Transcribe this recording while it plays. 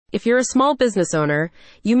If you're a small business owner,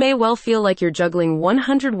 you may well feel like you're juggling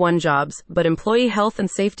 101 jobs, but employee health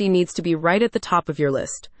and safety needs to be right at the top of your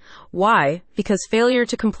list. Why? Because failure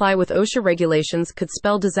to comply with OSHA regulations could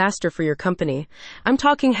spell disaster for your company. I'm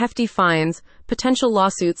talking hefty fines, potential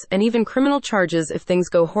lawsuits, and even criminal charges if things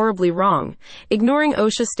go horribly wrong. Ignoring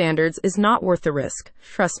OSHA standards is not worth the risk.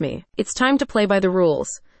 Trust me. It's time to play by the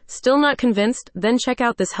rules. Still not convinced? Then check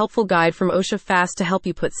out this helpful guide from OSHA Fast to help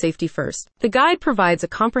you put safety first. The guide provides a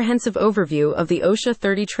comprehensive overview of the OSHA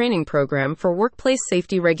 30 training program for workplace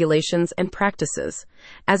safety regulations and practices.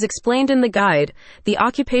 As explained in the guide, the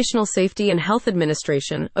Occupational Safety and Health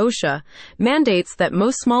Administration, OSHA, mandates that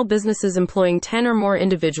most small businesses employing 10 or more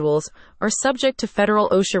individuals are subject to federal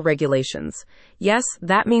OSHA regulations. Yes,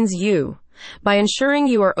 that means you. By ensuring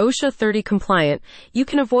you are OSHA 30 compliant, you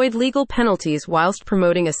can avoid legal penalties whilst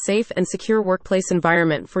promoting a safe and secure workplace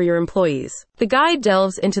environment for your employees. The guide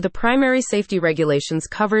delves into the primary safety regulations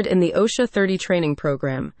covered in the OSHA 30 training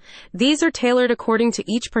program. These are tailored according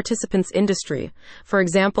to each participant's industry. For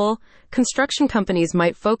example, construction companies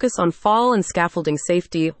might focus on fall and scaffolding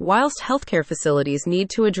safety, whilst healthcare facilities need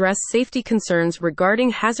to address safety concerns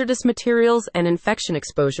regarding hazardous materials and infection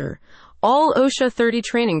exposure. All OSHA 30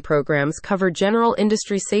 training programs cover general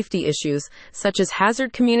industry safety issues such as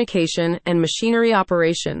hazard communication and machinery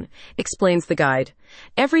operation, explains the guide.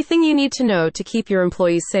 Everything you need to know to keep your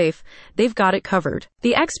employees safe, they've got it covered.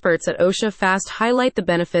 The experts at OSHA Fast highlight the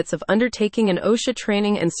benefits of undertaking an OSHA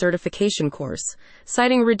training and certification course,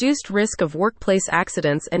 citing reduced risk of workplace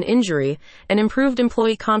accidents and injury and improved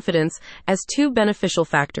employee confidence as two beneficial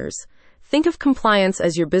factors. Think of compliance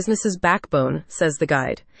as your business's backbone, says the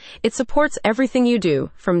guide. It supports everything you do,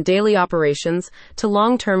 from daily operations to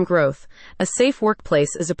long-term growth. A safe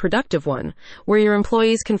workplace is a productive one, where your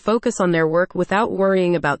employees can focus on their work without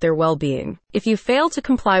worrying about their well-being. If you fail to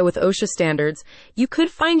comply with OSHA standards, you could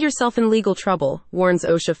find yourself in legal trouble, warns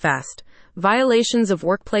OSHA Fast. Violations of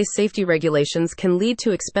workplace safety regulations can lead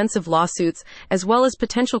to expensive lawsuits as well as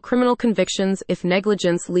potential criminal convictions if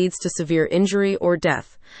negligence leads to severe injury or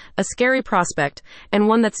death. A scary prospect, and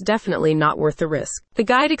one that's definitely not worth the risk. The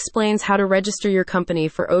guide explains how to register your company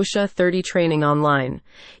for OSHA 30 training online.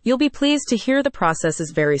 You'll be pleased to hear the process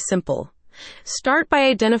is very simple. Start by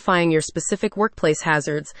identifying your specific workplace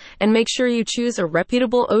hazards and make sure you choose a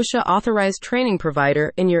reputable OSHA authorized training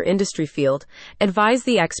provider in your industry field. Advise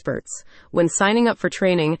the experts. When signing up for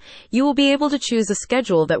training, you will be able to choose a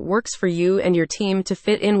schedule that works for you and your team to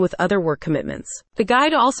fit in with other work commitments. The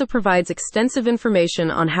guide also provides extensive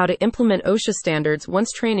information on how to implement OSHA standards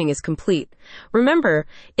once training is complete. Remember,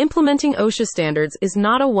 implementing OSHA standards is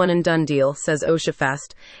not a one and done deal, says OSHA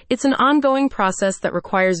Fast. It's an ongoing process that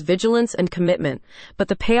requires vigilance and commitment, but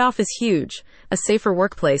the payoff is huge. A safer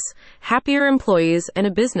workplace, happier employees, and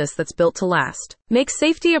a business that's built to last. Make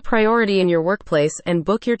safety a priority in your workplace and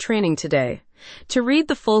book your training today. To read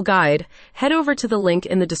the full guide, head over to the link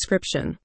in the description.